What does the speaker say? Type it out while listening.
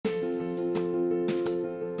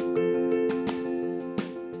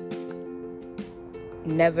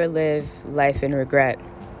Never live life in regret.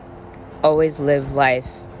 Always live life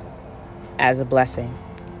as a blessing.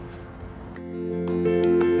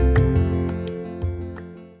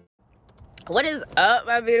 What is up,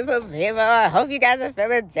 my beautiful people? I hope you guys are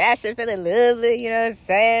feeling dashing, feeling lovely, you know what I'm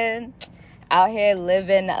saying? Out here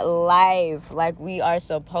living life like we are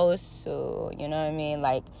supposed to, you know what I mean?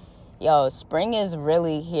 Like, yo, spring is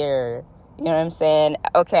really here. You know what I'm saying?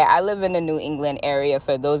 Okay, I live in the New England area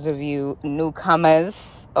for those of you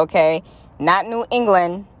newcomers, okay? Not New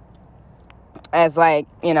England as like,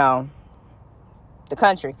 you know, the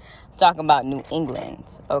country. I'm talking about New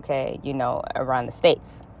England, okay? You know, around the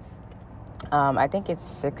states. I think it's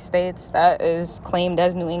 6 states that is claimed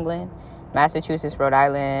as New England. Massachusetts, Rhode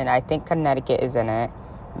Island, I think Connecticut is in it.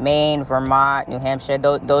 Maine, Vermont, New Hampshire,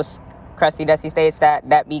 those crusty, dusty states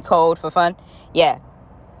that be cold for fun. Yeah.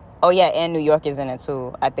 Oh, yeah, and New York is in it,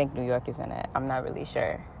 too. I think New York is in it. I'm not really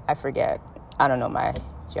sure. I forget. I don't know my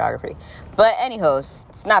geography. But anywho,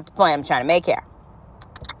 it's not the point I'm trying to make here.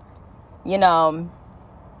 You know,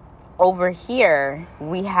 over here,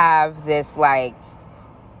 we have this, like,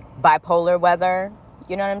 bipolar weather.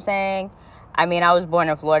 You know what I'm saying? I mean, I was born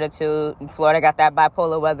in Florida, too. Florida got that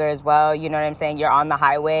bipolar weather as well. You know what I'm saying? You're on the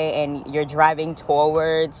highway, and you're driving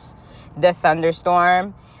towards the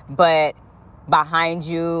thunderstorm, but behind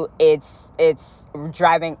you, it's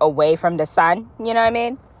driving away from the sun. You know what I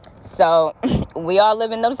mean? So we all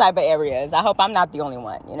live in those type of areas. I hope I'm not the only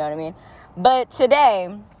one. You know what I mean? But today,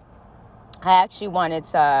 I actually wanted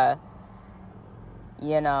to,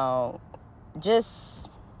 you know, just,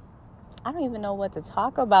 I don't even know what to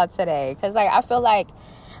talk about today. Because, like, I feel like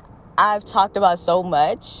I've talked about so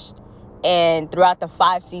much. And throughout the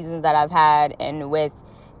 5 seasons that I've had, and with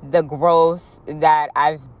the growth that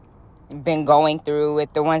I've been going through,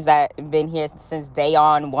 with the ones that have been here since day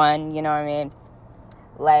on one, you know what I mean?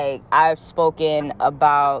 Like, I've spoken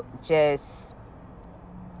about just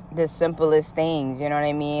the simplest things, you know what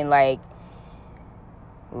I mean? Like,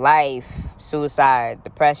 life, suicide,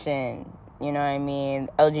 depression, you know what I mean?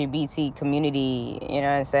 LGBT community, you know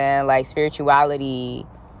what I'm saying? Like, spirituality,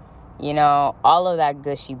 you know, all of that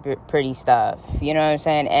gushy, pretty stuff, you know what I'm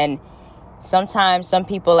saying? And sometimes some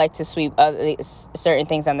people like to sweep certain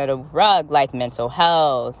things under the rug, like mental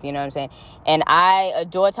health, you know what I'm saying? And I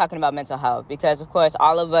adore talking about mental health because, of course,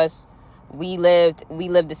 all of us, we lived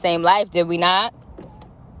the same life, did we not?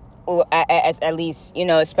 Or at least, you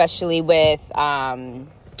know, especially with, you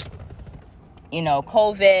know,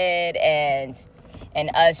 COVID and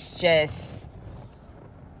us just,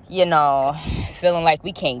 you know, feeling like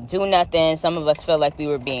we can't do nothing. Some of us feel like we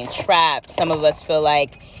were being trapped. Some of us feel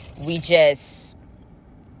like we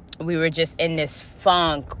were just in this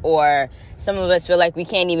funk, or some of us feel like we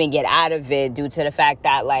can't even get out of it due to the fact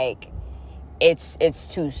that, like, it's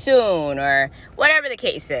too soon, or whatever the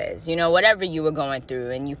case is, you know, whatever you were going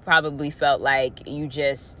through, and you probably felt like you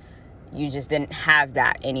just didn't have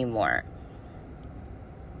that anymore.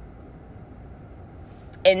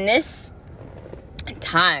 In this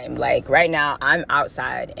time, like right now, I'm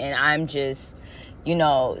outside and I'm just, you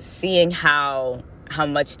know, seeing how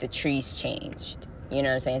much the trees changed. You know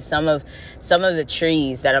what I'm saying? Some of the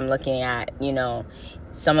trees that I'm looking at, you know,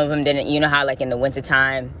 some of them didn't, you know how like in the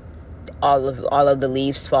wintertime, all of the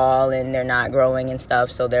leaves fall and they're not growing and stuff.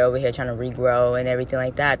 So they're over here trying to regrow and everything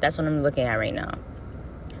like that. That's what I'm looking at right now.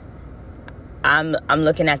 I'm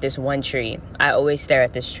looking at this one tree. I always stare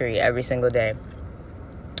at this tree every single day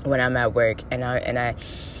when I'm at work, and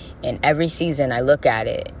every season I look at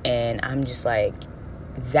it and I'm just like,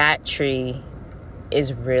 that tree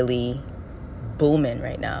is really booming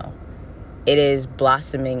right now. It is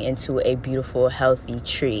blossoming into a beautiful, healthy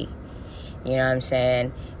tree. You know what I'm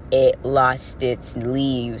saying? It lost its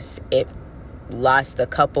leaves. It lost a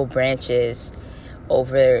couple branches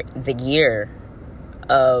over the year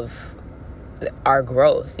of our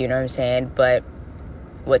growth. You know what I'm saying? But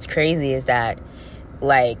what's crazy is that,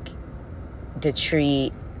 like, the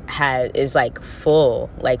tree is like full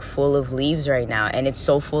of leaves right now, and it's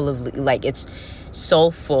so full of, like, it's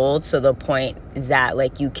so full to the point that,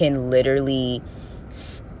 like, you can literally,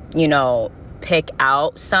 you know, pick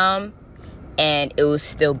out some and it will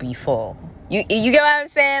still be full. You get what I'm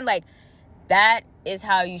saying? Like, that is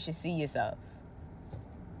how you should see yourself.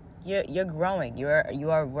 You're growing. You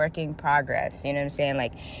are working progress. You know what I'm saying?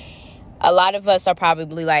 Like, a lot of us are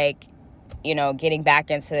probably like, you know, getting back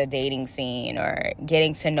into the dating scene, or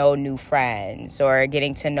getting to know new friends, or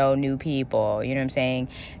getting to know new people, you know what I'm saying?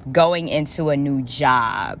 Going into a new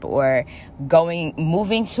job, or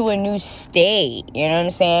moving to a new state, you know what I'm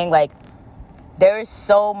saying? Like, there is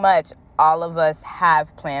so much all of us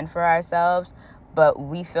have planned for ourselves, but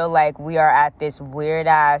we feel like we are at this weird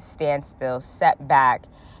ass standstill, setback,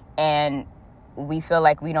 and we feel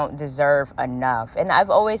like we don't deserve enough. And I've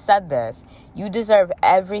always said this: you deserve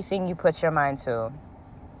everything you put your mind to.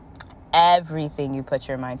 Everything you put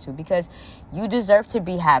your mind to, because you deserve to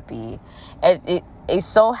be happy. It is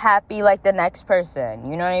so happy like the next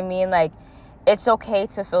person. You know what I mean? Like, it's okay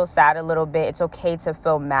to feel sad a little bit. It's okay to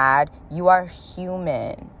feel mad. You are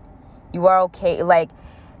human. You are okay. Like,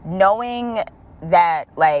 knowing that,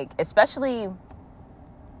 like, especially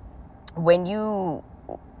when you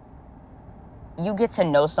get to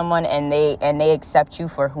know someone and they accept you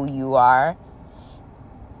for who you are,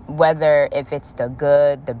 whether if it's the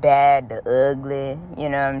good, the bad, the ugly, you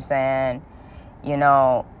know what I'm saying? You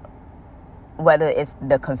know, whether it's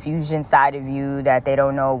the confusion side of you that they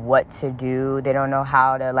don't know what to do, they don't know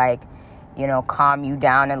how to, like, you know, calm you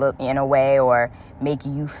down in a way or make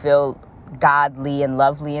you feel godly and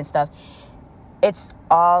lovely and stuff. It's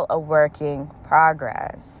all a working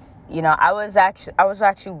progress. You know, I was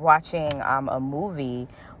actually watching a movie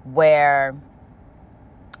where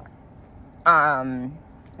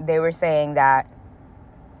they were saying that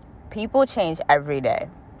people change every day.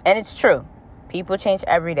 And it's true. People change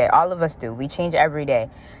every day. All of us do. We change every day.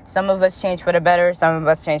 Some of us change for the better. Some of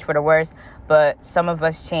us change for the worse. But some of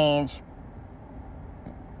us change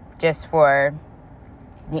just for...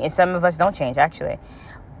 Some of us don't change, actually.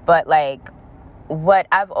 But, like, what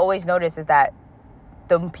I've always noticed is that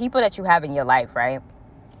the people that you have in your life, right?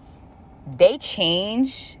 They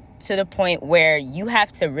change to the point where you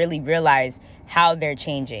have to really realize how they're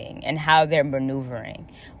changing and how they're maneuvering.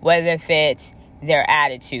 Whether if it's their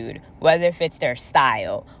attitude, whether if it's their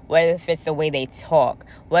style, whether if it's the way they talk,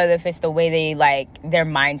 whether if it's the way they, like, their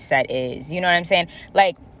mindset is. You know what I'm saying?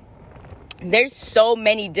 Like, there's so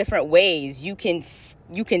many different ways you can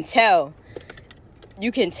tell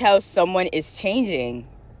someone is changing.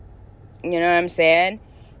 You know what I'm saying?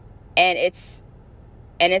 And it's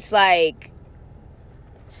like,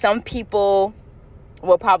 some people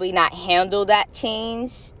will probably not handle that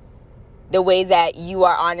change the way that you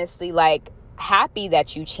are honestly, like, happy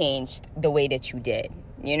that you changed the way that you did.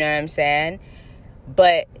 You know what I'm saying?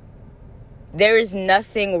 But there is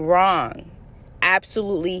nothing wrong,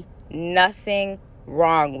 absolutely nothing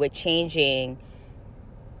wrong with changing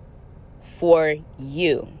for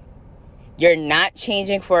you. You're not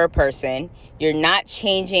changing for a person. You're not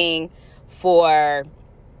changing for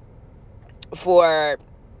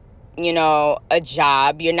you know, a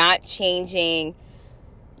job. You're not changing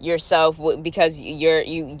yourself because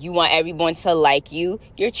you want everyone to like you.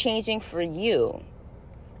 You're changing for you.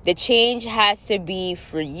 The change has to be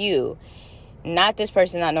for you, not this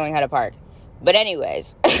person not knowing how to park. But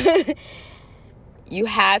anyways, you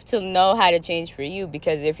have to know how to change for you,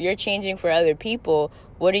 because if you're changing for other people,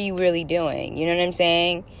 what are you really doing? You know what I'm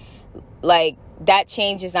saying? Like, that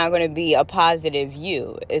change is not going to be a positive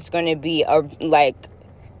you. It's going to be a, like,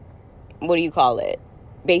 what do you call it?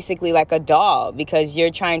 Basically like a doll, because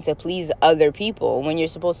you're trying to please other people when you're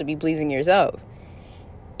supposed to be pleasing yourself.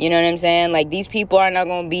 You know what I'm saying? Like, these people are not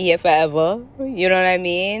going to be here forever. You know what I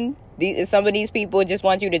mean? Some of these people just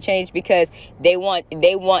want you to change because they want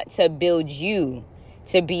to build you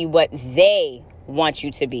to be what they want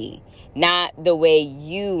you to be, not the way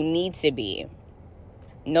you need to be.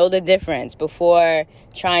 Know the difference before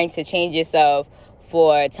trying to change yourself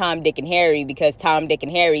for Tom, Dick, and Harry, because Tom, Dick,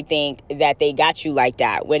 and Harry think that they got you like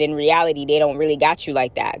that, when in reality, they don't really got you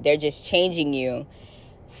like that. They're just changing you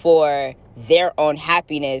for their own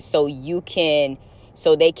happiness so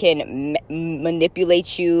they can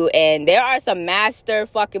manipulate you. And there are some master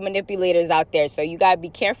fucking manipulators out there, so you gotta be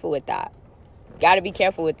careful with that. You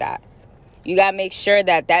gotta make sure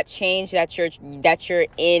that change that you're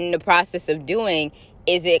in the process of doing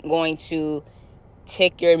isn't going to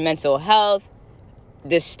tick your mental health,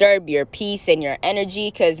 disturb your peace and your energy.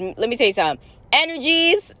 Because let me tell you something,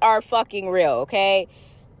 energies are fucking real, okay?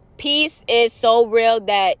 Peace is so real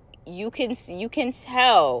that you can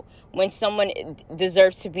tell when someone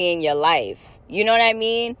deserves to be in your life. You know what I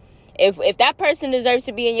mean? If that person deserves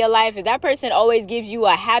to be in your life, if that person always gives you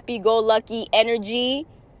a happy-go-lucky energy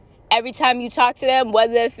every time you talk to them,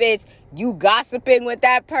 whether if it's you gossiping with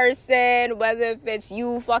that person, whether if it's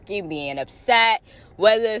you fucking being upset,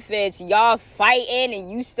 whether if it's y'all fighting and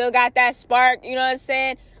you still got that spark, you know what I'm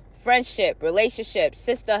saying? Friendship, relationship,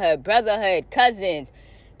 sisterhood, brotherhood, cousins,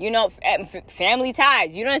 you know, family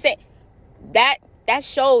ties, you know what I'm saying? That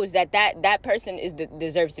shows that person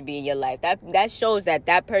deserves to be in your life. That shows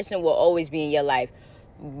that person will always be in your life,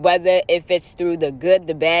 whether if it's through the good,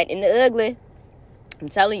 the bad, and the ugly. I'm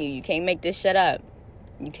telling you, you can't make this shit up.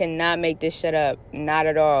 You cannot make this shit up. Not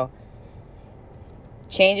at all.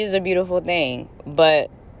 Change is a beautiful thing,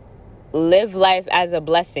 but live life as a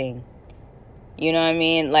blessing. You know what I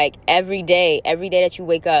mean? Like, every day that you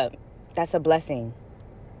wake up, that's a blessing.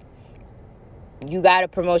 You got a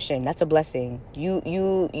promotion, that's a blessing. You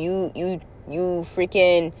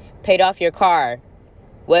freaking paid off your car.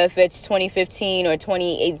 Well, if it's 2015 or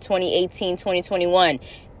 2018, 2021,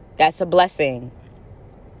 that's a blessing.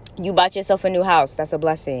 You bought yourself a new house, that's a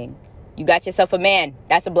blessing. You got yourself a man,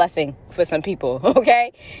 that's a blessing for some people,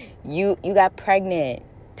 okay? You got pregnant,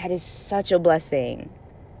 that is such a blessing.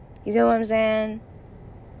 You get what I'm saying?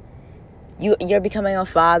 You're becoming a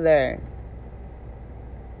father.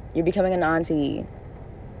 You're becoming an auntie.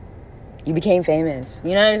 You became famous.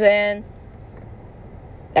 You know what I'm saying?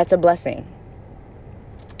 That's a blessing.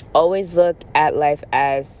 Always look at life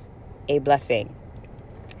as a blessing,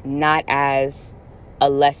 not as a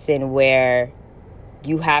lesson where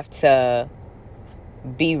you have to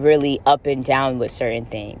be really up and down with certain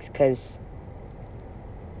things, because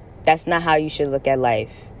that's not how you should look at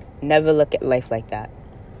life. Never look at life like that.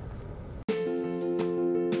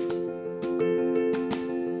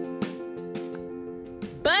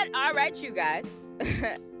 But all right, you guys.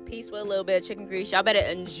 Peace with a little bit of chicken grease. Y'all better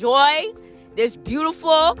enjoy this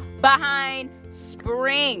beautiful behind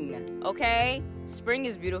spring, okay? Spring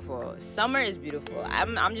is beautiful. Summer is beautiful.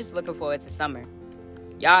 I'm just looking forward to summer.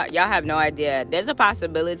 Y'all have no idea. There's a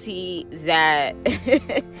possibility that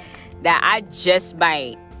that I just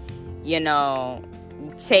might,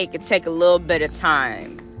 take a little bit of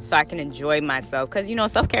time so I can enjoy myself. Because,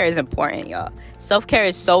 self-care is important, y'all. Self-care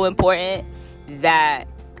is so important that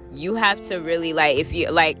you have to really, if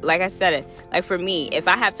you, like I said, for me, if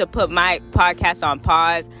I have to put my podcast on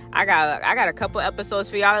pause, I got a couple episodes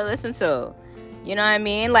for y'all to listen to. You know what I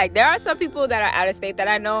mean? There are some people that are out of state that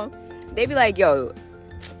I know. They be like, yo,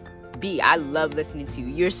 B, I love listening to you.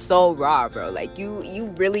 You're so raw, bro.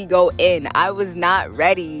 You really go in. I was not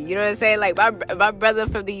ready. You know what I'm saying? My brother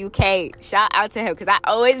from the UK, shout out to him, because I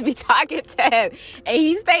always be talking to him. And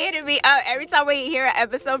he's stay hitting me up. Every time we hear an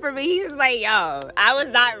episode from me, he's just like, yo, I was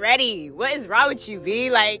not ready. What is wrong with you, B?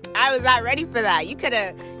 I was not ready for that. You could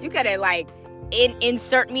have,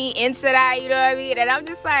 insert me into that, you know what I mean? And I'm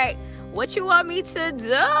just like, what you want me to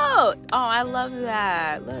do? Oh, I love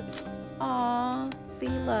that. Look. Aw, see,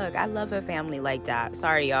 look, I love a family like that.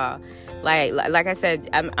 Sorry, y'all. Like I said,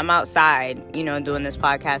 I'm outside, doing this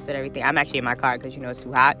podcast and everything. I'm actually in my car because, it's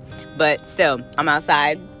too hot. But still, I'm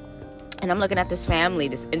outside. And I'm looking at this family,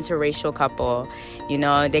 this interracial couple.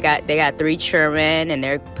 They got 3 children, and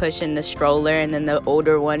they're pushing the stroller. And then the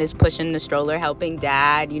older one is pushing the stroller, helping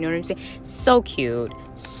dad. You know what I'm saying? So cute.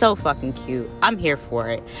 So fucking cute. I'm here for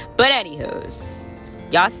it. But anywho's,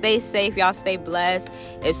 y'all stay safe. Y'all stay blessed.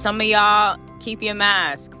 If some of y'all keep your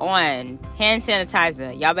mask on, hand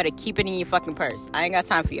sanitizer, y'all better keep it in your fucking purse. I ain't got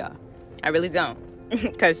time for y'all. I really don't.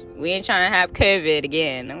 Because we ain't trying to have COVID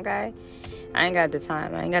again, okay? I ain't got the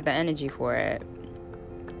time. I ain't got the energy for it.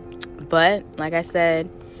 But, like I said,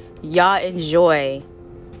 y'all enjoy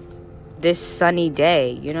this sunny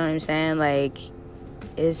day. You know what I'm saying?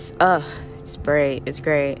 It's great. It's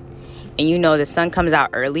great. And the sun comes out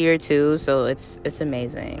earlier too, so it's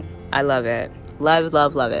amazing. I love it. Love,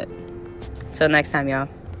 love, love it. Till next time, y'all.